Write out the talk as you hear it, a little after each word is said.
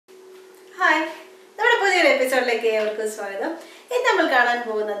Hi, നമ്മുടെ പുതിയൊരു എപ്പിസോഡിലേക്ക് ഏവർക്കും സ്വാഗതം. ഇന്ന് നമ്മൾ കാണാൻ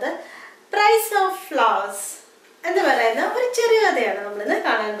പോകുന്നത് പ്രൈസ് ഓഫ് ഫ്ലവേഴ്സ് എന്ന് പറയുന്ന ഒരു ചെറുകഥയാണ് നമ്മളിന്ന്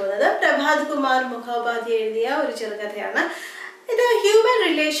കാണാൻ പോകുന്നത്. പ്രഭാത് കുമാർ മുഖോപാധ്യായ എഴുതിയ ഒരു ചെറുകഥയാണ്. ഇത് ഹ്യൂമൻ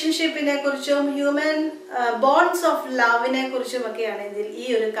റിലേഷൻഷിപ്പിനെ കുറിച്ചും ഹ്യൂമൻ ബോണ്ട്സ് ഓഫ് ലവിനെ കുറിച്ചും ഒക്കെയാണ് ഇതിൽ ഈ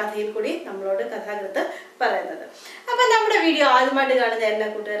ഒരു കഥയിൽ കൂടി നമ്മളോട് കഥാകൃത്ത് പറയുന്നത്. അപ്പം നമ്മുടെ വീഡിയോ ആദ്യമായിട്ട് കാണുന്ന എല്ലാ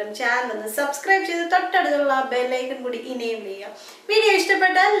കൂട്ടുകാരും ചാനൽ ഒന്ന് സബ്സ്ക്രൈബ് ചെയ്ത് തൊട്ടടുത്തുള്ള ബെല്ലൈക്കൺ കൂടി ഇനേബിൾ ചെയ്യുക. വീഡിയോ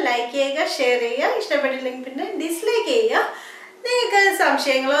ഇഷ്ടപ്പെട്ടാൽ ലൈക്ക് ചെയ്യുക, ഷെയർ ചെയ്യുക, ഇഷ്ടപ്പെട്ടില്ലെങ്കിൽ പിന്നെ ഡിസ്ലൈക്ക് ചെയ്യുക. നിങ്ങൾക്ക്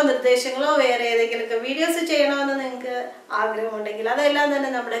സംശയങ്ങളോ നിർദ്ദേശങ്ങളോ വേറെ ഏതെങ്കിലുമൊക്കെ വീഡിയോസ് ചെയ്യണമെന്ന് നിങ്ങൾക്ക് ആഗ്രഹമുണ്ടെങ്കിൽ അതെല്ലാം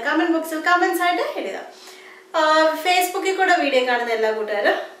തന്നെ നമ്മുടെ കമൻറ്റ് ബോക്സിൽ കമൻസ് ആയിട്ട് ഇടുക. ഫേസ്ബുക്കിൽ കൂടെ വീഡിയോ കാണുന്ന എല്ലാ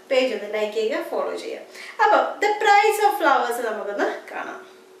കൂട്ടുകാരും പേജ് ഒന്ന് ലൈക്ക് ചെയ്യുക, ഫോളോ ചെയ്യുക. അപ്പോൾ ദ പ്രൈസ് ഓഫ് ഫ്ലവേഴ്സ് നമുക്കൊന്ന് കാണാം.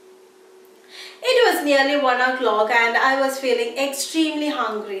 It was nearly 1 o'clock and I was feeling extremely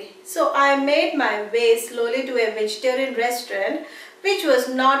hungry. So I made my way slowly to a vegetarian restaurant which was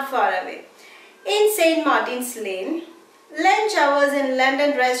not far away. In St. Martin's Lane, lunch hours in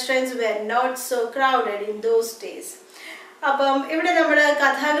London restaurants were not so crowded in those days. അപ്പം ഇവിടെ നമ്മുടെ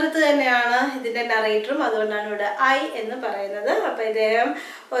കഥാകൃത്ത് തന്നെയാണ് ഇതിൻ്റെ നറേറ്ററും, അതുകൊണ്ടാണ് ഇവിടെ I എന്ന് പറയുന്നത്. അപ്പം ഇദ്ദേഹം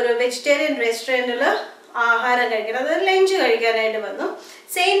ഒരു വെജിറ്റേറിയൻ റെസ്റ്റോറൻറ്റിൽ ആഹാരം കഴിക്കണം, അതായത് ലഞ്ച് കഴിക്കാനായിട്ട് വന്നു.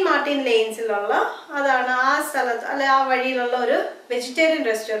 സെയിൻറ്റ് മാർട്ടിൻ ലെയിൻസിലുള്ള അതാണ് ആ സ്ഥലത്ത് അല്ലെ ആ വഴിയിലുള്ള ഒരു വെജിറ്റേറിയൻ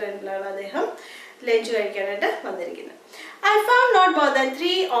റെസ്റ്റോറൻറ്റിലാണ് അദ്ദേഹം ലഞ്ച് കഴിക്കാനായിട്ട് വന്നിരിക്കുന്നത്. I found not more than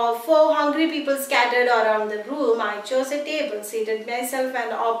 3 or 4 hungry people scattered around the room. I chose a table, seated myself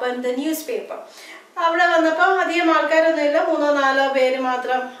and opened the newspaper. അവിടെ വന്നപ്പോൾ അധികം ആൾക്കാരൊന്നുമില്ല, 3-4 പേര്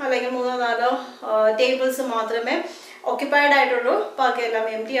മാത്രം, അല്ലെങ്കിൽ 3-4 ടേബിൾസ് മാത്രമേ ഓക്യുപ്പൈഡ് ആയിട്ടുള്ളൂ, ബാക്കിയെല്ലാം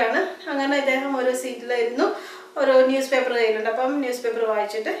എം ടി ആണ്. അങ്ങനെ ഇദ്ദേഹം ഒരു സീറ്റിലായിരുന്നു, ഒരു ന്യൂസ് പേപ്പർ കയ്യിലുണ്ട്, അപ്പം ന്യൂസ് പേപ്പർ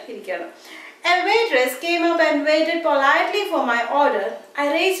വായിച്ചിട്ട് ഇരിക്കുകയാണ്. A waitress came up and waited politely for my order. I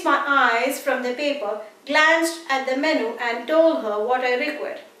raised my eyes from the paper, glanced at the menu and told her what I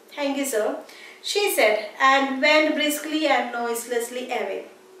required. "Thank you, sir," she said, and went briskly and noiselessly away.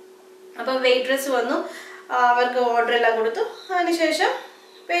 അപ്പോൾ waitress വന്നു, അവർക്ക് order എല്ലാം കൊടുത്തു. അതിനുശേഷം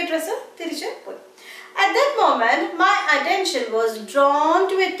waitress തിരിച്ച് പോയി. At that moment, my attention was drawn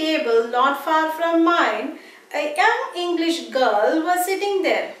to a table not far from mine. A young English girl was sitting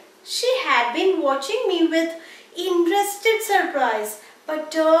there. She had been watching me with interested surprise, but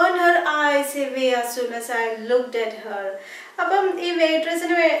turned her eyes away as soon as I looked at her. അപ്പം ഈ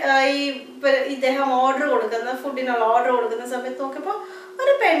വെയിട്രസിന് ഇദ്ദേഹം order കൊടുക്കുന്ന ഫുഡിനുള്ള order കൊടുക്കുന്ന സമയത്ത് നോക്കിയപ്പോൾ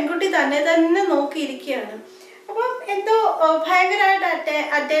ഒരു പെൺകുട്ടി തന്നെ നോക്കിയിരിക്കുകയാണ്. അപ്പം എന്തോ ഭയങ്കരമായിട്ട്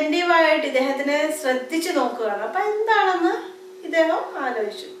അറ്റൻറ്റീവായിട്ട് ഇദ്ദേഹത്തിനെ ശ്രദ്ധിച്ച് നോക്കുകയാണ്. അപ്പം എന്താണെന്ന് ഇദ്ദേഹം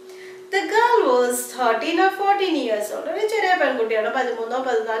ആലോചിച്ചു. The girl was 13 or 14 years old. ഒരു ചെറിയ പെൺകുട്ടിയാണ്,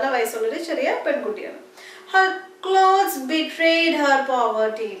 13-14 വയസ്സുള്ളൊരു ചെറിയ പെൺകുട്ടിയാണ്. Her clothes betrayed her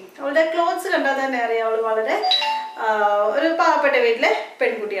poverty. അവളുടെ ക്ലോത്ത്സ് കണ്ടാൽ തന്നെ അറിയാം അവൾ വളരെ ഒരു പാവപ്പെട്ട വീട്ടിലെ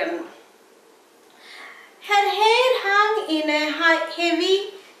പെൺകുട്ടിയാണ്. Her hair hung in a heavy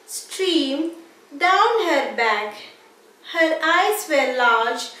stream down her back. Her eyes were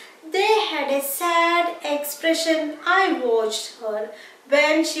large. They had a sad expression. I watched her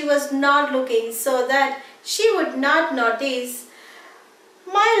when she was not looking so that she would not notice.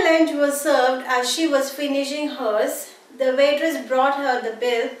 My lunch was served as she was finishing hers. The waitress brought her the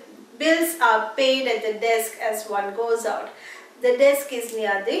bill. Bills are paid at the desk as one goes out. The desk is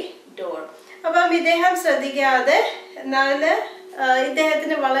near the door. അപ്പം ഇദ്ദേഹം ശ്രദ്ധിക്കാതെ എന്നാൽ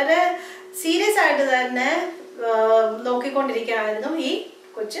ഇദ്ദേഹത്തിന് വളരെ serious ആയിട്ട് തന്നെ നോക്കിക്കൊണ്ടിരിക്കുകയായിരുന്നു ഈ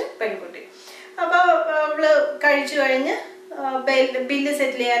കൊച്ചു പെൺകുട്ടി. അപ്പോൾ അവള് കഴിച്ചു കഴിഞ്ഞ് ബില്ല്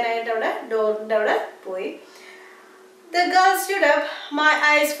സെറ്റിൽ ചെയ്യാനായിട്ട് അവിടെ ഡോറിൻ്റെ അവിടെ പോയി. The girl stood up. My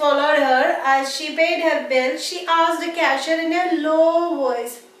eyes followed her as she paid her bill. She asked the cashier in a low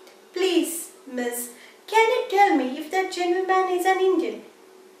voice, "Please, miss, can you tell me if that gentleman is an Indian?"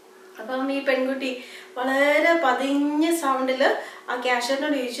 അപ്പം ഈ പെൺകുട്ടി വളരെ പതിഞ്ഞ സൗണ്ടിൽ ആ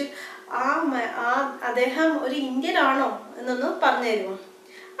ക്യാഷ്യറിനോട് ചോദിച്ചു, അദ്ദേഹം ഒരു ഇന്ത്യൻ ആണോ എന്നൊന്ന് പറഞ്ഞു തരുമോ?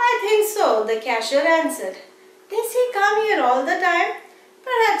 I think so, the cashier answered. Does he come here all the time?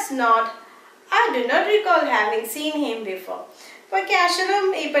 Perhaps not. I do not recall having seen him before. അപ്പോൾ ക്യാഷ്യറും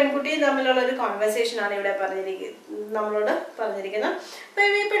ഈ പെൺകുട്ടിയും തമ്മിലുള്ള ഒരു കോൺവെർസേഷനാണ് ഇവിടെ നമ്മളോട് പറഞ്ഞിരിക്കുന്നത്. അപ്പോൾ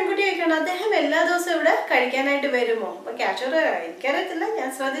ഈ പെൺകുട്ടി ചോദിക്കണം, അദ്ദേഹം എല്ലാ ദിവസവും ഇവിടെ കഴിക്കാനായിട്ട് വരുമോ? അപ്പോൾ ക്യാഷ്യർ എനിക്കറിയത്തില്ല, ഞാൻ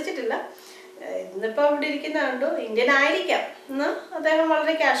ശ്രദ്ധിച്ചിട്ടില്ല, ഇന്നിപ്പോൾ ഇവിടെ ഇരിക്കുന്ന കണ്ടു, ഇന്ത്യൻ ആയിരിക്കാം എന്ന് അദ്ദേഹം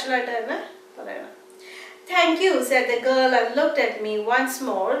വളരെ കാഷ്വലായിട്ട് തന്നെ പറയണം. "Thank you," said the girl and looked at me once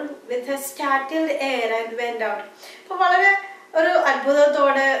more with a startled air and went out. അപ്പോൾ വളരെ ഒരു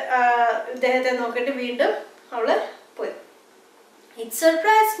അത്ഭുതത്തോടെ ഇദ്ദേഹത്തെ നോക്കിയിട്ട് വീണ്ടും അവള് പോയി. It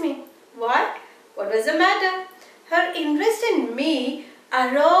surprised me. What was the matter? Her interest in me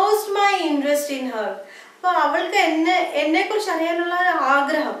aroused my interest in her. അപ്പോൾ അവൾക്ക് എന്നെ കുറിച്ച് അറിയാനുള്ള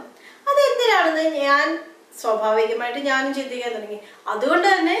ആഗ്രഹം, അതെന്താ ഞാൻ സ്വാഭാവികമായിട്ട് ഞാനും ചിന്തിക്കാൻ തുടങ്ങി. അതുകൊണ്ട്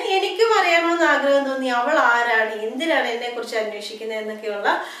തന്നെ എനിക്കും അറിയണമെന്ന് ആഗ്രഹം തോന്നി. അവൾ ആരാണ്, എന്തിനാണ് എന്നെ കുറിച്ച് അന്വേഷിക്കുന്നത് എന്നൊക്കെയുള്ള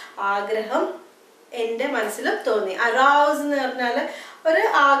ആഗ്രഹം എൻ്റെ മനസ്സിലും തോന്നി. അറൗസ് എന്ന് പറഞ്ഞാൽ ഒരു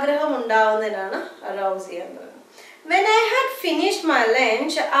ആഗ്രഹം ഉണ്ടാവുന്നതിനാണ് അറൗസ് ചെയ്യാൻ പറയുന്നത്. When I had finished my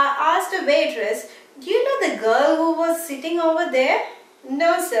lunch, I asked the waitress, "Do you know the girl who was sitting over there?"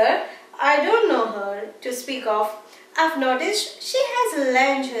 "No, sir. I don't know her to speak of. I've noticed she has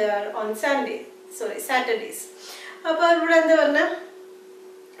lunch here on Saturdays." അപ്പോൾ ഇവിടെ എന്താ പറഞ്ഞ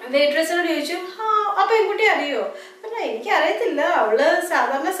വെയിട്രസിനോട് ചോദിച്ചു, ആ പെൺകുട്ടി അറിയോ? പറഞ്ഞാൽ എനിക്കറിയത്തില്ല, അവള്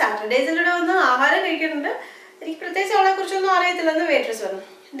സാധാരണ സാറ്റർഡേസിലൂടെ വന്ന് ആഹാരം കഴിക്കുന്നുണ്ട്, എനിക്ക് പ്രത്യേകിച്ച് അവളെ കുറിച്ചൊന്നും അറിയത്തില്ലെന്ന് വെയിട്രസ് പറഞ്ഞു.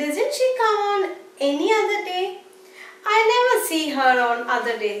 Doesn't she come on any other day? I never see her on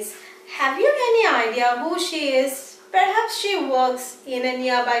other days. Have you any idea who she is? Perhaps she works in a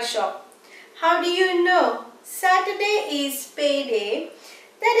nearby shop. How do you know? Saturday is payday.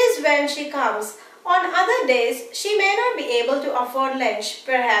 That is when she comes. On other days, she may not be able to afford lunch.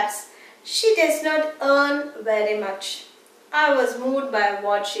 Perhaps she does not earn very much. I was moved by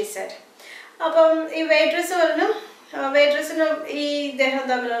what she said. അപ്പം ഈ waitress പറഞ്ഞു, വെയിട്രസിന് ഈ ഇദ്ദേഹം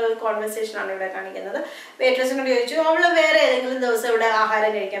തമ്മിലുള്ള കോൺവെർസേഷനാണ് ഇവിടെ കാണിക്കുന്നത്. വെയിട്രസിനോട് ചോദിച്ചു, അവൾ വേറെ ഏതെങ്കിലും ദിവസം ഇവിടെ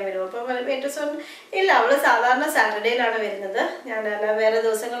ആഹാരം കഴിക്കാൻ വരുമോ? അപ്പം വെയിട്രസ് പറഞ്ഞു, ഇല്ല, അവൾ സാധാരണ സാറ്റർഡേയിലാണ് വരുന്നത്, ഞാനല്ല വേറെ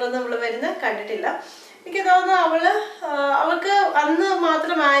ദിവസങ്ങളൊന്നും അവൾ വരുന്നത് കണ്ടിട്ടില്ല. എനിക്ക് തോന്നുന്നു അവൾക്ക് അന്ന്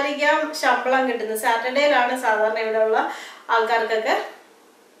മാത്രമായിരിക്കാം ശമ്പളം കിട്ടുന്നത്. സാറ്റർഡേയിലാണ് സാധാരണ ഇവിടെയുള്ള ആൾക്കാർക്കൊക്കെ,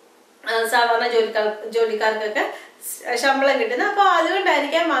 സാധാരണ ജോലിക്കാർക്കൊക്കെ ശമ്പളം കിട്ടുന്നത്. അപ്പോൾ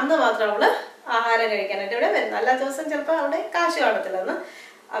അതുകൊണ്ടായിരിക്കാം അന്ന് മാത്രം അവള് ആഹാരം കഴിക്കാനായിട്ട് ഇവിടെ വരുന്നത്, എല്ലാ ദിവസം ചിലപ്പോൾ അവിടെ കാശ് കാണത്തില്ലെന്ന്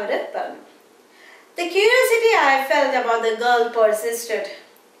അവര് പറഞ്ഞു. The curiosity I felt about the girl persisted.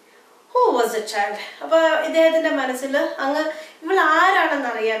 Who was the child? അപ്പോൾ ഇദ്ദേഹത്തിന്റെ മനസ്സിൽ അങ്ങ് ഇവൾ ആരാണെന്ന്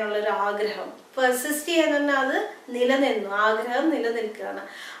അറിയാനുള്ളൊരു ആഗ്രഹം പെർസിസ്റ്റ് ചെയ്യാന്ന് പറഞ്ഞാൽ അത് നിലനിന്നു, ആഗ്രഹം നിലനിൽക്കുകയാണ്.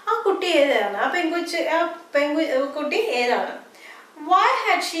 ആ കുട്ടി ഏതാണ്, ആ പെൺകുട്ടി ഏതാണ്? Why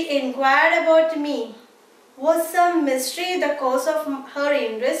had she inquired about me? Was some mystery the cause of her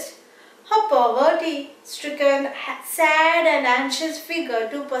interest? Her poverty-stricken, sad and anxious figure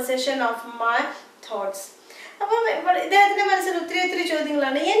took possession of my thoughts. അപ്പം ഇദ്ദേഹത്തിന്റെ മനസ്സിൽ ഒത്തിരി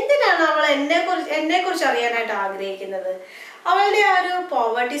ചോദ്യങ്ങളാണ്. എന്തിനാണ് അവൾ എന്നെ കുറിച്ച് അറിയാനായിട്ട് ആഗ്രഹിക്കുന്നത്? അവളുടെ ആ ഒരു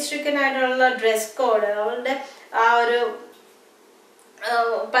പോവർട്ടി സ്ട്രിക്കൻ ആയിട്ടുള്ള ഡ്രസ് കോഡ്, അവളുടെ ആ ഒരു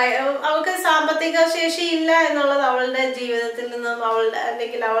അവൾക്ക് സാമ്പത്തിക ശേഷി ഇല്ല എന്നുള്ളത് അവളുടെ ജീവിതത്തിൽ നിന്നും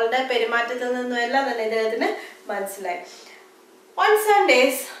അല്ലെങ്കിൽ അവളുടെ പെരുമാറ്റത്തിൽ നിന്നും എല്ലാം തന്നെ ഇദ്ദേഹത്തിന് മനസ്സിലായി. On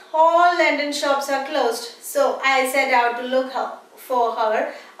Sundays, all London shops are closed, so I set out to look for her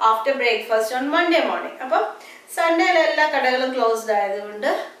after breakfast on Monday morning. അപ്പം സൺഡേയിൽ എല്ലാ കടകളും ക്ലോസ്ഡ് ആയതുകൊണ്ട്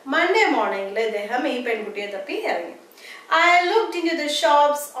മൺഡേ മോർണിംഗിൽ ഇദ്ദേഹം ഈ പെൺകുട്ടിയെ തപ്പി ഇറങ്ങി. I looked into the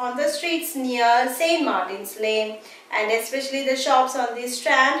shops on the streets near St. Martin's Lane and especially the shops on the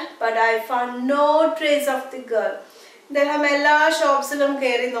Strand, but I found no trace of the girl. ഇദ്ദേഹം എല്ലാ ഷോപ്സിലും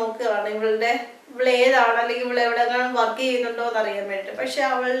കയറി നോക്കുകയാണ് ഇവളേതാണ്, അല്ലെങ്കിൽ ഇവളെ എവിടെയെങ്കിലും വർക്ക് ചെയ്യുന്നുണ്ടോ എന്ന് അറിയാൻ വേണ്ടിയിട്ട്. പക്ഷെ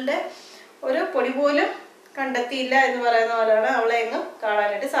അവളുടെ ഒരു പൊടി പോലും കണ്ടെത്തിയില്ല എന്ന് പറയുന്ന പോലെയാണ് അവളെ എങ്ങും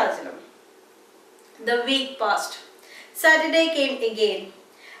കാണാനായിട്ട് സാധിച്ചത്. The week passed. Saturday came again.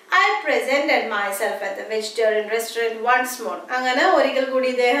 I presented myself at the vegetarian restaurant once more. അങ്ങനെ ഒരിക്കൽ കൂടി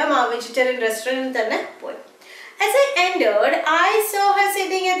ഇദ്ദേഹം ആ വെജിറ്റേറിയൻ റെസ്റ്റോറൻറ്റിൽ തന്നെ പോയി. As I entered, I saw her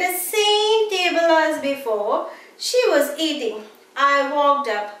sitting at the same table as before. She was eating. I walked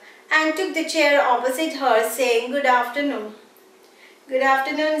up and took the chair opposite her, saying, "Good afternoon." "Good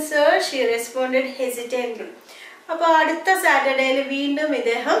afternoon, sir," she responded hesitantly. അപ്പോൾ അടുത്ത സാറ്റർഡേയിൽ വീണ്ടും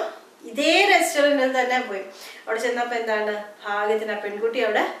ഇദ്ദേഹം ഇതേ റെസ്റ്റോറൻറ്റിൽ തന്നെ പോയി. അവിടെ ചെന്നപ്പോൾ എന്താണ്, ഭാഗ്യത്തിന് ആ പെൺകുട്ടി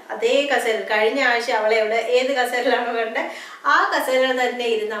അവിടെ അതേ കസേരയിൽ, കഴിഞ്ഞ ആഴ്ച അവളെ അവിടെ ഏത് കസേരയിലാണ് വേണ്ടത് ആ കസേരയിൽ തന്നെ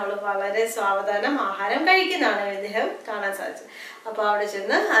ഇരുന്ന് അവൾ വളരെ സാവധാനം ആഹാരം കഴിക്കുന്നതാണ് ഇദ്ദേഹം കാണാൻ സാധിച്ചത്. അപ്പോൾ അവിടെ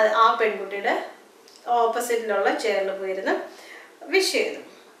ചെന്ന് ആ പെൺകുട്ടിയുടെ ഓപ്പോസിറ്റിലുള്ള ചെയറിൽ പോയിരുന്ന് വിഷ് ചെയ്തു.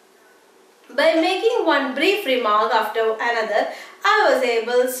 By making one brief remark after another, I was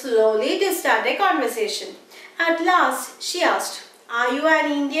able slowly to start a conversation. At last, she asked, "Are you an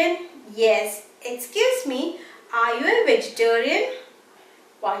Indian?" "Yes." "Excuse me, are you a vegetarian?"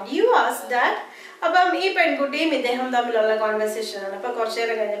 "Why do you ask that?" അപ്പം ഈ പെൺകുട്ടിയും ഇദ്ദേഹം തമ്മിലുള്ള കോൺവെർസേഷനാണ്. അപ്പോൾ കുറച്ചു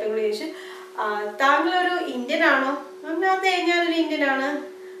നേരം കഴിഞ്ഞിട്ട് കൂടി ചോദിച്ചു, താങ്കളൊരു ഇന്ത്യൻ ആണോ? അതെ, ഞാനൊരു ഇന്ത്യൻ ആണ്.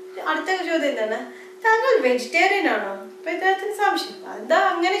 അടുത്ത ചോദ്യം എന്താണ്, താങ്കൾ വെജിറ്റേറിയൻ ആണോ? അപ്പോൾ ഇദ്ദേഹത്തിന് സംശയം, എന്താ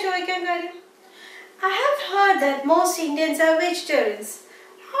അങ്ങനെ ചോദിക്കാൻ കാര്യം? "I have heard that most Indians are vegetarians.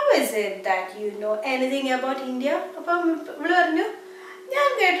 How is it that you know anything about India?" അപ്പം ഇവള് പറഞ്ഞു, ഞാൻ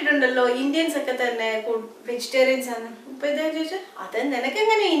കേട്ടിട്ടുണ്ടല്ലോ ഇന്ത്യൻസ് ഒക്കെ തന്നെ വെജിറ്റേറിയൻസ് ആണ്. അപ്പോൾ ഇദ്ദേഹം ചോദിച്ചു, അത്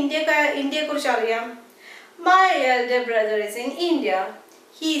നിനക്കെങ്ങനെ ഇന്ത്യയെ കുറിച്ച് അറിയാം? "My elder brother is in India.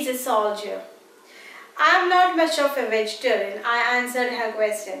 He is a soldier. I'm not much of a vegetarian, I answered her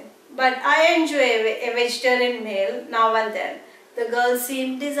question. But I enjoy a vegetarian meal now and then. The girl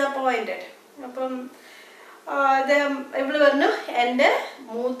seemed disappointed. അപ്പം അദ്ദേഹം ഇവള് പറഞ്ഞു എൻ്റെ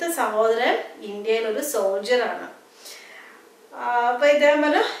മൂത്ത സഹോദരൻ ഇന്ത്യയിൽ ഒരു സോൾജറാണ്. അപ്പോൾ ഇദ്ദേഹം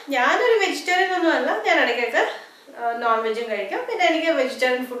പറഞ്ഞു ഞാനൊരു വെജിറ്റേറിയൻ ഒന്നും അല്ല, ഞാൻ ഇടയ്ക്കൊക്കെ നോൺ വെജും കഴിക്കും, പിന്നെ എനിക്ക്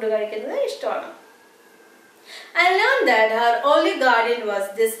വെജിറ്റേറിയൻ ഫുഡ് കഴിക്കുന്നത് ഇഷ്ടമാണ്. I learned that her only guardian was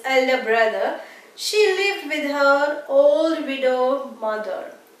this elder brother. She lived with her old widow mother.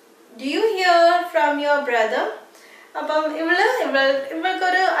 Do you hear from your brother? അപ്പം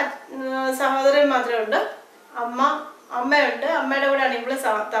ഇവൾക്കൊരു സഹോദരൻ മാത്രമേ ഉണ്ട്, അമ്മയുണ്ട്, അമ്മയുടെ കൂടെയാണ് ഇവള്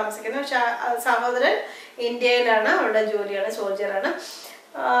താമസിക്കുന്നത്. പക്ഷെ സഹോദരൻ ഇന്ത്യയിലാണ്, അവളുടെ ജോലിയാണ്, സോൾജറാണ്.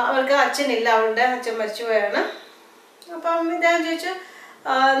 അവൾക്ക് അച്ഛനില്ല, അവളുടെ അച്ഛൻ മരിച്ചുപോയാണ്. അപ്പം ഇദ്ദേഹം ചോദിച്ചു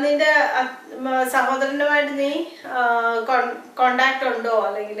നിന്റെ സഹോദരനുമായിട്ട് നീ കോണ്ടാക്ട് ഉണ്ടോ,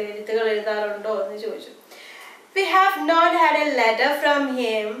 അല്ലെങ്കിൽ എഴുത്തുകൾ എഴുതാറുണ്ടോ എന്ന് ചോദിച്ചു. We have not had a letter from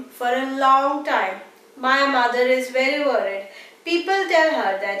him for a long time. My mother is very worried. People tell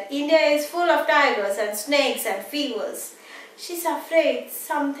her that India is full of tigers and snakes and fevers. She's afraid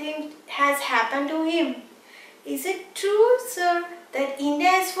something has happened to him. Is it true, sir, that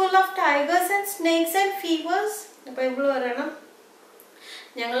India is full of tigers and snakes and fevers? അപ്പോൾ ഇവള് പറയണം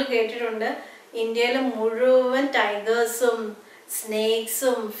ഞങ്ങൾ കേട്ടിട്ടുണ്ട് ഇന്ത്യയിൽ മുഴുവൻ ടൈഗേഴ്സും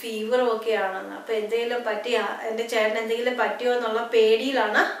സ്നേക്സും ഫീവറും ഒക്കെയാണെന്ന്. അപ്പോൾ എന്തെങ്കിലും പറ്റിയോ, എൻ്റെ ചേട്ടൻ എന്തെങ്കിലും പറ്റിയോ എന്നുള്ള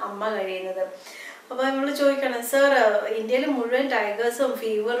പേടിയിലാണ് അമ്മ കഴിയുന്നത്. അപ്പോൾ നമ്മൾ ചോദിക്കണം സർ ഇന്ത്യയിൽ മുഴുവൻ ടൈഗേഴ്സും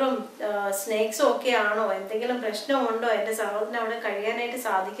ഫീവറും സ്നേക്സും ഒക്കെയാണോ, എന്തെങ്കിലും പ്രശ്നമുണ്ടോ, എൻ്റെ സഹോദരന് അവിടെ കഴിയാനായിട്ട്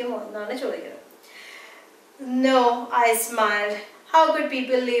സാധിക്കുമോ എന്നാണ് ചോദിക്കുന്നത്. No, I smiled. How could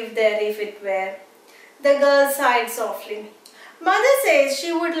people live there if it were? The girl sighed softly. Mother says she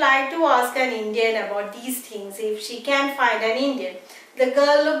would like to ask an Indian about these things if she can find an Indian. The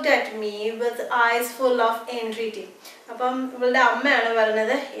girl looked at me with eyes full of entreaty. അപ്പം ഇവളുടെ അമ്മയാണ്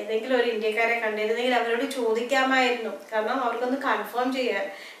പറഞ്ഞത് ഏതെങ്കിലും ഒരു ഇന്ത്യക്കാരെ കണ്ടിരുന്നെങ്കിൽ അവരോട് ചോദിക്കാമായിരുന്നു, കാരണം അവർക്കൊന്ന് confirm ചെയ്യാൻ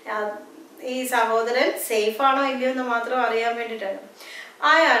ഈ സഹോദരൻ സേഫ് ആണോ ഇല്ലയോ എന്ന് മാത്രം അറിയാൻ വേണ്ടിയിട്ടാണ്.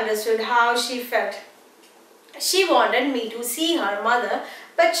 I understood how she felt. She wanted me to see her mother,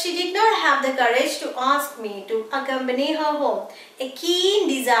 but she did not have the courage to ask me to accompany her home. A keen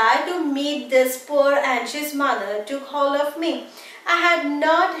desire to meet this poor anxious mother took hold of me. I had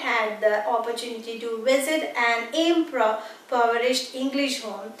not had the opportunity to visit an impoverished English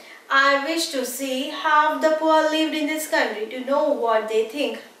home. I wished to see how the poor lived in this country, to know what they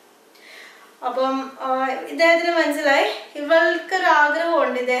think. അപ്പം ഇദ്ദേഹത്തിന് മനസ്സിലായി ഇവൾക്കൊരു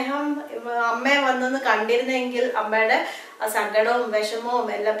ആഗ്രഹമുണ്ട്, ഇദ്ദേഹം അമ്മയെ വന്നൊന്ന് കണ്ടിരുന്നെങ്കിൽ അമ്മയുടെ സങ്കടവും വിഷമവും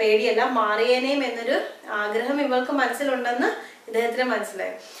എല്ലാം പേടിയെല്ലാം മാറിയേനേയും എന്നൊരു ആഗ്രഹം ഇവൾക്ക് മനസ്സിലുണ്ടെന്ന് ഇദ്ദേഹത്തിന്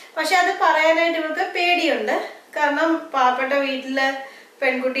മനസ്സിലായി. പക്ഷെ അത് പറയാനായിട്ട് ഇവൾക്ക് പേടിയുണ്ട്, കാരണം പാവപ്പെട്ട വീട്ടിലെ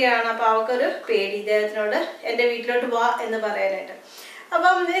പെൺകുട്ടിയാണ്. അപ്പോൾ അവൾക്കൊരു പേടി ഇദ്ദേഹത്തിനോട് എൻ്റെ വീട്ടിലോട്ട് വാ എന്ന് പറയാനായിട്ട്.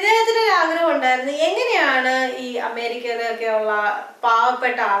 അപ്പം ഇദ്ദേഹത്തിന് ഒരു ആഗ്രഹം ഉണ്ടായിരുന്നു എങ്ങനെയാണ് ഈ അമേരിക്കയിലൊക്കെ ഉള്ള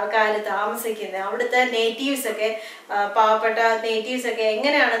പാവപ്പെട്ട ആൾക്കാർ താമസിക്കുന്നത്, അവിടുത്തെ നേറ്റീവ്സ് ഒക്കെ പാവപ്പെട്ട നേറ്റീവ്സ് ഒക്കെ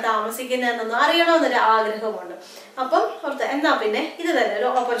എങ്ങനെയാണ് താമസിക്കുന്നതെന്നൊന്നും അറിയണമെന്നൊരു ആഗ്രഹമുണ്ട്. അപ്പം ഓർത്ത് എന്നാ പിന്നെ ഇത് തന്നെ ഒരു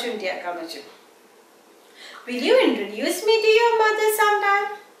ഓപ്പർച്യൂണിറ്റി ആക്കാന്ന് വെച്ചു. Will you introduce me to your mother sometime?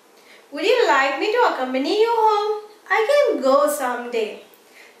 Would you like me to accompany you home? I can go someday.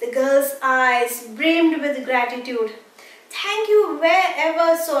 The girl's eyes brimmed with gratitude. Thank you ever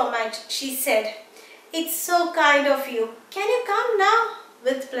so much, she said. It's so kind of you. Can you come now?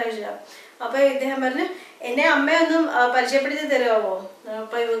 With pleasure. അപ്പോൾ ഇദ്ദേഹം പറഞ്ഞു എന്നെ അമ്മയൊന്നും പരിചയപ്പെടുത്തി തരുമോ?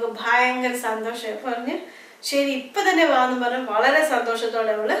 അപ്പോൾ ഇവർക്ക് ഭയങ്കര സന്തോഷം. പറഞ്ഞു ശരി ഇപ്പം തന്നെ വാന്ന് പറഞ്ഞു വളരെ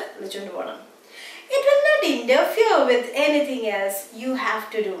സന്തോഷത്തോടെ അവള് വിളിച്ചുകൊണ്ട് പോകണം. It will not interfere with anything else you have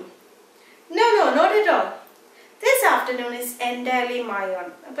to do. No, not at all. This afternoon is entirely my own.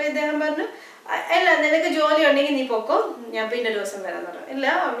 അപ്പോൾ ഇദ്ദേഹം പറഞ്ഞു അല്ല നിനക്ക് ജോലി ഉണ്ടെങ്കിൽ നീ പൊക്കോ, ഞാൻ പിന്നെ ഒരു ദിവസം വരാൻ പറഞ്ഞു. ഇല്ല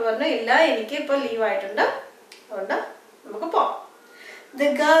അവള് പറഞ്ഞു ഇല്ല എനിക്ക് ഇപ്പോൾ ലീവായിട്ടുണ്ട്, അതുകൊണ്ട് നമുക്ക് പോവാം. The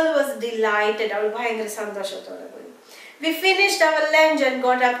girl was delighted. അവൾ ഭയങ്കര സന്തോഷത്തോടെ പോയി. We finished our lunch and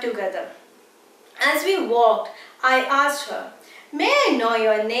got up together. As we walked, I asked her, may I know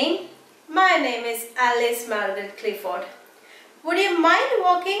your name? My name is Alice Margaret Clifford. Would you mind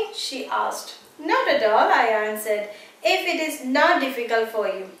walking? She asked. Not at all, I answered, if it is not difficult for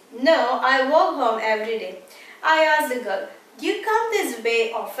you. No, I walk home every day. I asked the girl, do you come this way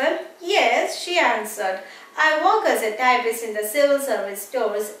often? Yes, she answered. I work as a typist in the civil service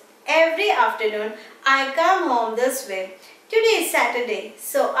stores. Every afternoon, I come home this way. Today is Saturday,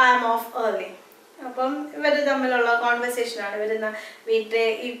 so I am off early. അപ്പം ഇവർ തമ്മിലുള്ള കോൺവെർസേഷനാണ്. ഇവർ വീട്ടിലെ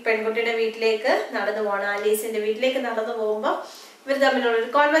ഈ പെൺകുട്ടിയുടെ വീട്ടിലേക്ക് നടന്നു പോകണം, അലീസിൻ്റെ വീട്ടിലേക്ക് നടന്നു പോകുമ്പോൾ ഇവർ തമ്മിലുള്ളൊരു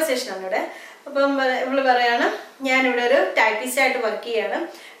കോൺവെർസേഷനാണ് ഇവിടെ. അപ്പം ഇവള് പറയാണ് ഞാനിവിടെ ഒരു ടൈപ്പിസ്റ്റായിട്ട് വർക്ക് ചെയ്യാണ്,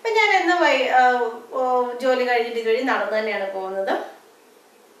 ഇപ്പം ഞാൻ എന്നും ജോലി കഴിഞ്ഞിട്ട് ഇതുവഴി നടന്നു തന്നെയാണ് പോകുന്നത്.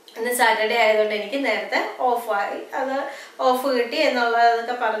 ഇന്ന് സാറ്റർഡേ ആയതുകൊണ്ട് എനിക്ക് നേരത്തെ ഓഫായി, അത് ഓഫ് കിട്ടി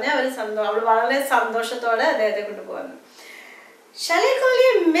എന്നുള്ളതൊക്കെ പറഞ്ഞ് അവൾ വളരെ സന്തോഷത്തോടെ അദ്ദേഹത്തെ കൊണ്ടുപോകുന്നു. Shall I call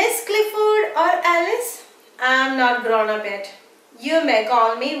you Miss Clifford or Alice? I am not grown up yet. You may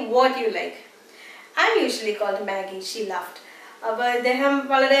call me what you like. I am usually called Maggie. She laughed. അപ്പോൾ അദ്ദേഹം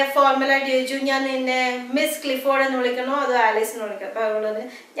വളരെ ഫോർമലായിട്ട് ചോദിച്ചു, ഞാൻ നിന്നെ മിസ് ക്ലിഫോർഡ് എന്ന് വിളിക്കണോ അതോ ആലീസ് എന്ന് വിളിക്കണം? അപ്പോൾ അവൾ പറഞ്ഞു,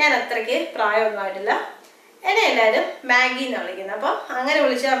 ഞാൻ അത്രയ്ക്ക് പ്രായമൊന്നും ആയിട്ടില്ല, എന്നെ എല്ലാവരും മാഗി എന്ന് വിളിക്കുന്നത്, അപ്പോൾ അങ്ങനെ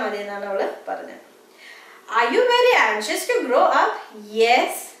വിളിച്ചാൽ മതി എന്നാണ് അവൾ പറഞ്ഞത്. Are you very anxious to grow up?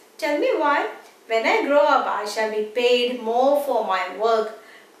 Yes. Tell me why. When I grow up, I shall be paid more for my work.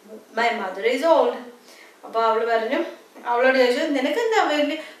 My mother is old. അപ്പോൾ അവളോട് ചോദിച്ചു, നിനക്കെന്താ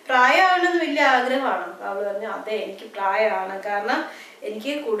വലിയ പ്രായമാണെന്ന് വലിയ ആഗ്രഹമാണോ? അവൾ പറഞ്ഞു, അതെ എനിക്ക് പ്രായമാണ്, കാരണം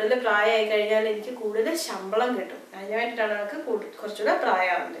എനിക്ക് കൂടുതൽ പ്രായമായി കഴിഞ്ഞാൽ എനിക്ക് കൂടുതൽ ശമ്പളം കിട്ടും, അതിന് വേണ്ടിയിട്ടാണ് എനിക്ക് കുറച്ചുകൂടെ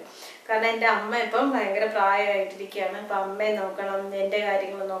പ്രായമാവുന്നത്. കാരണം എൻ്റെ അമ്മ ഇപ്പം ഭയങ്കര പ്രായമായിട്ടിരിക്കുകയാണ്, അപ്പം അമ്മയെ നോക്കണം, എൻ്റെ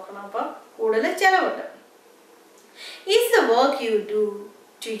കാര്യങ്ങൾ നോക്കണം, അപ്പം കൂടുതൽ ചിലവുണ്ട്. Is the work you do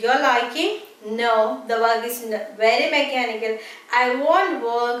to your liking? No, the work is very mechanical. I want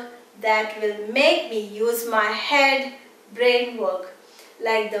work that will make me use my head, brain work,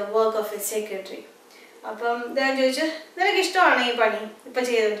 like the work of a secretary. അപ്പം ഞാൻ ചോദിച്ചു, നിനക്ക് ഇഷ്ടമാണ് ഈ പണി ഇപ്പം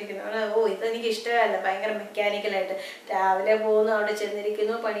ചെയ്തുകൊണ്ടിരിക്കുന്നത്? ഓ, ഇതെനിക്ക് ഇഷ്ടമല്ല, ഭയങ്കര മെക്കാനിക്കലായിട്ട് രാവിലെ പോകുന്നു, അവിടെ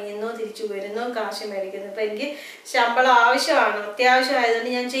ചെന്നിരിക്കുന്നു, പണിയുന്നു, തിരിച്ചു വരുന്നു, കാശ് മേടിക്കുന്നു. ഇപ്പം എനിക്ക് ശമ്പളം ആവശ്യമാണ്,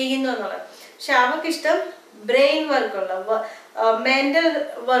 അത്യാവശ്യമായതുകൊണ്ട് ഞാൻ ചെയ്യുന്നു എന്നുള്ളത്. പക്ഷെ അവൾക്കിഷ്ടം ബ്രെയിൻ വർക്കുള്ള, മെൻ്റൽ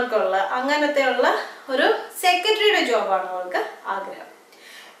വർക്കുള്ള, അങ്ങനത്തെ ഉള്ള ഒരു സെക്രട്ടറിയുടെ ജോബാണ് അവൾക്ക് ആഗ്രഹം.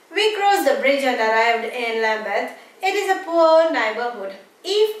 We crossed the bridge and arrived in Lambeth. It is a poor neighborhood.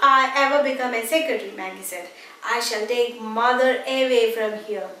 If I ever become a secretary, Maggie said, I shall take mother away from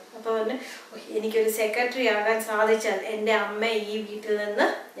here. അപ്പോൾ എനിക്കൊരു സെക്രട്ടറി ആകാൻ സാധിച്ചാൽ എൻ്റെ അമ്മയെ ഈ വീട്ടിൽ നിന്ന്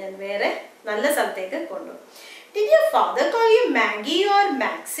ഞാൻ വേറെ നല്ല സ്ഥലത്തേക്ക് കൊണ്ടുപോകും. Did your father call you Maggie or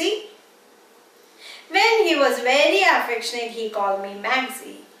Maxie? When he was very affectionate, he called me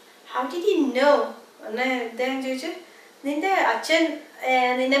Maxie. How did he know? അദ്ദേഹം ചോദിച്ചു, നിന്റെ അച്ഛൻ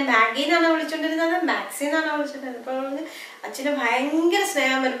നിന്നെ മാഗി എന്നാണ് വിളിച്ചോണ്ടിരുന്നത്, മാക്സി എന്നാണ് വിളിച്ചോണ്ടിരുന്നത്? അപ്പോൾ അച്ഛന് ഭയങ്കര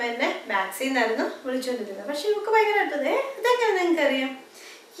സ്നേഹം വരുമ്പോൾ എന്നെ മാക്സി എന്നായിരുന്നു വിളിച്ചോണ്ടിരുന്നത്. പക്ഷെ ഇവർക്ക് ഭയങ്കര അടുത്തത്, ഇതെങ്ങനെ നിങ്ങൾക്കറിയാം?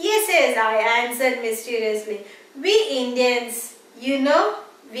 Yes, yes, I answered mysteriously. We Indians,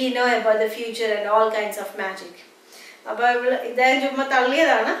 we know about the future and all kinds of magic. അപ്പോൾ ഇദ്ദേഹം ചുമ്മാ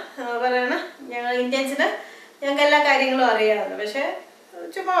തള്ളിയതാണ്, പറയണ ഞങ്ങൾ ഇന്ത്യൻസിന് ഞങ്ങൾക്ക് എല്ലാ കാര്യങ്ങളും അറിയാമെന്ന്. പക്ഷെ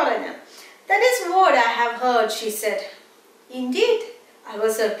ചുമ്മാ പറഞ്ഞ. That is what I have heard, she said. Indeed, I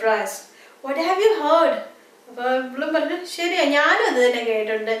was surprised. What have you heard? അപ്പോൾ ഇവളും പറഞ്ഞു, ശരിയാ, ഞാനും അത് തന്നെ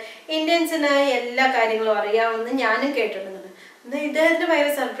കേട്ടിട്ടുണ്ട്, ഇന്ത്യൻസിന് എല്ലാ കാര്യങ്ങളും അറിയാമെന്ന് ഞാനും കേട്ടിട്ടുണ്ടെന്ന്. എന്നാൽ ഇദ്ദേഹത്തിന്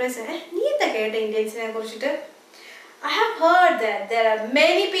ഭയങ്കര സർപ്രൈസ്. നീ എന്താ കേട്ട ഇന്ത്യൻസിനെ കുറിച്ചിട്ട്? I have heard that there are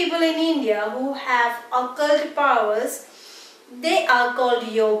many people in India who have occult powers. They are called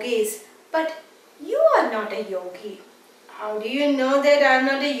yogis. But you are not a yogi. How do you know that I am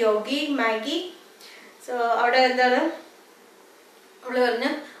not a yogi, Maggie? So, അവിടെ എന്താണ് അവള്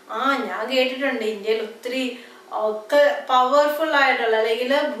പറഞ്ഞു, ഞാൻ കേട്ടിട്ടുണ്ട് ഇന്ത്യയിൽ ഒത്തിരി ഒക്കെ powerful ആയിട്ടുള്ള,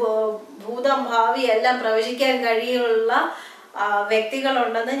 അല്ലെങ്കിൽ ഭൂതം ഭാവി എല്ലാം പ്രവചിക്കാൻ കഴിയുള്ള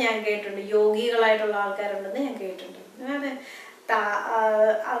വ്യക്തികളുണ്ടെന്ന് ഞാൻ കേട്ടിട്ടുണ്ട്, യോഗികളായിട്ടുള്ള ആൾക്കാരുണ്ടെന്ന് ഞാൻ കേട്ടിട്ടുണ്ട്.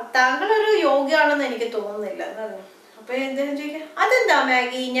 താങ്കളൊരു യോഗിയാണെന്ന് എനിക്ക് തോന്നുന്നില്ല എന്ന് പറഞ്ഞു. അപ്പൊ എന്താ ചോദിക്കാം, അതെന്താ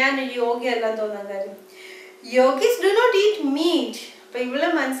മാഗി ഞാനൊരു യോഗിയല്ലെന്ന് തോന്നാൻ കാര്യം? യോഗിസ് ഡു നോട്ട് ഈറ്റ് മീറ്റ്. അപ്പൊ ഇവള്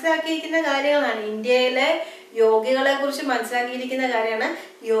മനസ്സിലാക്കിയിരിക്കുന്ന കാര്യങ്ങളാണ്, ഇന്ത്യയിലെ യോഗികളെ കുറിച്ച് മനസ്സിലാക്കിയിരിക്കുന്ന കാര്യമാണ്,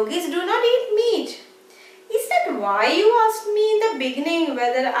 യോഗിസ് do not eat meet. Is that why you asked me in the beginning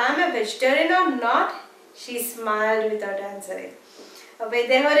whether I am a vegetarian or not? She smiled without answering. അപ്പൊ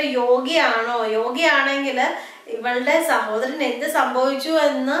ഇദ്ദേഹം ഒരു യോഗിയാണോ? യോഗിയാണെങ്കിൽ ഇവളുടെ സഹോദരൻ എന്ത് സംഭവിച്ചു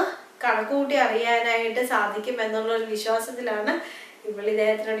എന്ന് കണക്കുകൂട്ടി അറിയാനായിട്ട് സാധിക്കും എന്നുള്ളൊരു വിശ്വാസത്തിലാണ് ഇവൾ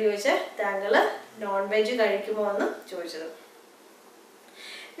ഇദ്ദേഹത്തിനോട് ചോദിച്ചത്, താങ്കൾ നോൺ വെജ് കഴിക്കുമോ എന്ന് ചോദിച്ചത്.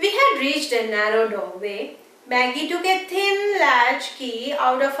 We had reached a narrow doorway. Maggie took a thin latch key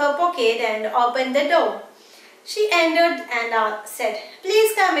out of her pocket and opened the door. She entered and said,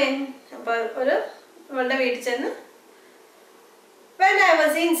 "Please come in." അപ്പോൾ ഇവളുടെ വീട്ടിൽ ചെന്ന്. When I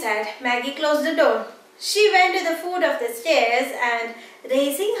was inside, Maggie closed the door. She went to the foot of the stairs and,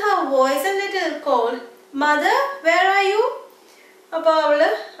 raising her voice a little, called, "Mother, where are you?" അപ്പോൾ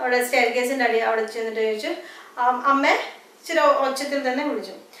അവിടെ stair കേസിൻ്റെ അവിടെ ചെന്നിട്ട് ചോദിച്ചു, അമ്മ ഇച്ചിരി ഒച്ചത്തിൽ തന്നെ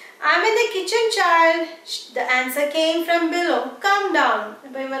വിളിച്ചു. "I'm in the kitchen, child." The answer came from below. "Come down."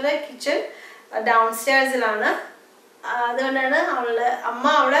 അപ്പോൾ ഇവരുടെ കിച്ചൺ ഡൗൺ സ്റ്റെയർസിലാണ്, അതുകൊണ്ടാണ് അമ്മ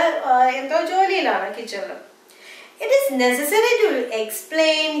അവിടെ എന്തോ ജോലിയിലാണ് കിച്ചണിൽ. It is necessary to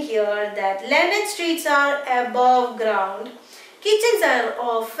explain here that London streets are above ground Kitchens are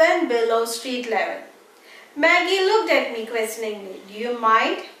often below street level. Maggie looked at me questioningly. Do you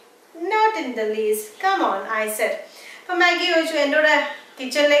mind? Not in the least. Come on, I said. അപ്പോൾ Maggi ചോദിച്ചു എന്നോട്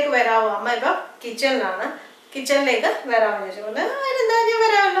കിച്ചണിലേക്ക് വരാമോ അമ്മ ഇപ്പോൾ കിച്ചണിലാണ് കിച്ചണിലേക്ക് വരാമെന്ന് ചോദിച്ചു അതിനെന്താ ഞാൻ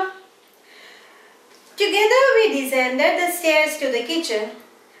വരാമല്ലോ. Together we descended the stairs to the kitchen.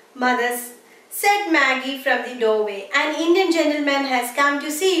 Mother said Maggie from the doorway. An Indian gentleman has come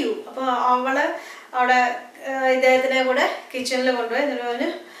to see you. അപ്പോൾ അവള് അവിടെ ഇദ്ദേഹത്തിനെ കൂടെ കിച്ചണിൽ കൊണ്ടുപോയി എന്നിട്ട് പറഞ്ഞു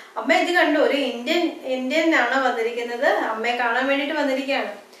അമ്മ ഇത് കണ്ടു ഒരു ഇന്ത്യൻ ആണ് വന്നിരിക്കുന്നത് അമ്മയെ കാണാൻ വേണ്ടിയിട്ട്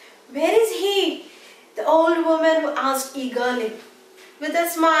വന്നിരിക്കുകയാണ്. Where is he? The old woman asked eagerly. With a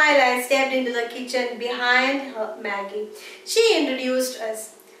smile, I stepped into the kitchen behind her Maggie. She introduced us.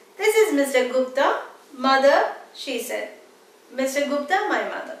 This is Mr. Gupta, mother, she said. Mr. Gupta, my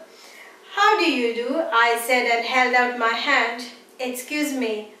mother. How do you do? I said and held out my hand. Excuse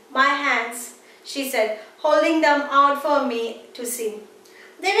me, my hands, she said, holding them out for me to see.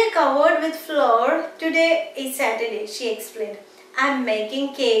 They were covered with flour. Today is Saturday, she explained. I'm making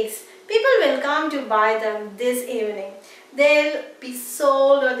cakes. People will come to buy them this evening. They'll be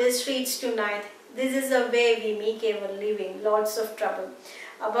sold on the streets tonight. This is the way we make our living. Lots of trouble.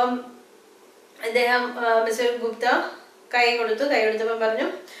 അപ്പം അദ്ദേഹം mister Gupta കൈ കൊടുത്തപ്പോൾ പറഞ്ഞു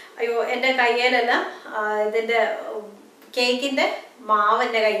അയ്യോ എൻ്റെ കയ്യിലെല്ലാം ഇതിൻ്റെ കേക്കിൻ്റെ മാവ്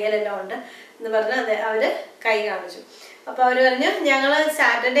എൻ്റെ കയ്യിലെല്ലാം ഉണ്ട് എന്ന് പറഞ്ഞ് അവർ കൈ കാണിച്ചു. അപ്പോൾ അവർ പറഞ്ഞു ഞങ്ങൾ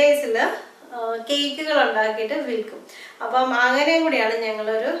സാറ്റർഡേയ്സിൽ കേക്കുകൾ ഉണ്ടാക്കിയിട്ട് വിൽക്കും. അപ്പം അങ്ങനെയും കൂടിയാണ്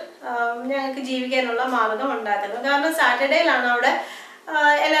ഞങ്ങൾക്ക് ജീവിക്കാനുള്ള മാർഗം ഉണ്ടാക്കുന്നത്. കാരണം സാറ്റർഡേയിലാണ് അവിടെ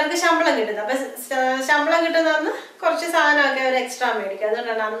എല്ലാവർക്കും ശമ്പളം കിട്ടുന്നത്. അപ്പം ശമ്പളം കിട്ടുന്നതെന്ന് കുറച്ച് സാധനമൊക്കെ അവർ എക്സ്ട്രാ മേടിക്കും.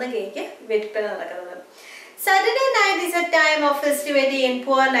 അതുകൊണ്ടാണ് അന്ന് കേക്ക് വിൽപ്പന നടക്കുന്നത്. Saturday night is a time of festivity in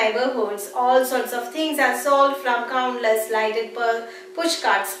poor neighborhoods. All sorts of things are sold from countless lighted push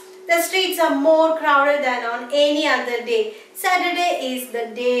carts. The streets are more crowded than on any other day. Saturday is the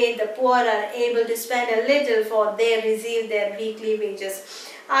day the poor are able to spend a little for they receive their weekly wages.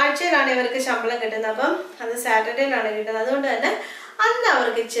 ആഴ്ചയിലാണ് ഇവർക്ക് ശമ്പളം കിട്ടുന്നത്. അപ്പം അത് സാറ്റർഡേയിലാണ് കിട്ടുന്നത്. അതുകൊണ്ട് തന്നെ അന്ന്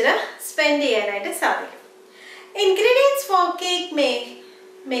അവർക്ക് ഇച്ചിരി സ്പെൻഡ് ചെയ്യാനായിട്ട് സാധിക്കും. Ingredients for cake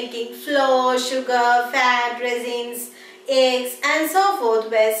making flour, sugar, fat, resins, eggs and so forth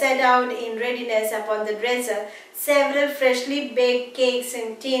were set out in readiness upon the dresser. Several freshly baked cakes in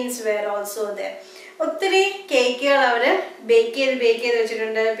tins were also there. ഒത്തിരി കേക്കുകൾ അവർ ബേക്ക് ചെയ്ത്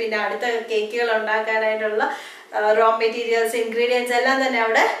വെച്ചിട്ടുണ്ട്. പിന്നെ അടുത്ത കേക്കുകൾ ഉണ്ടാക്കാനായിട്ടുള്ള raw materials ingredients എല്ലാം തന്നെ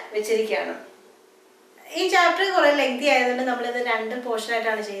അവിടെ വെച്ചിരിക്കുകയാണ്. ഈ ചാപ്റ്റർ കുറേ ലെങ്തി ആയതുകൊണ്ട് നമ്മളിത് 2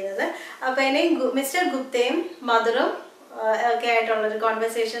 പോർഷനായിട്ടാണ് ചെയ്യുന്നത്. അപ്പോൾ ഇനി മിസ്റ്റർ ഗുപ്തയും മദറും ഒക്കെ ആയിട്ടുള്ളൊരു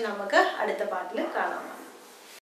കോൺവെർസേഷൻ നമുക്ക് അടുത്ത പാർട്ടിൽ കാണാം.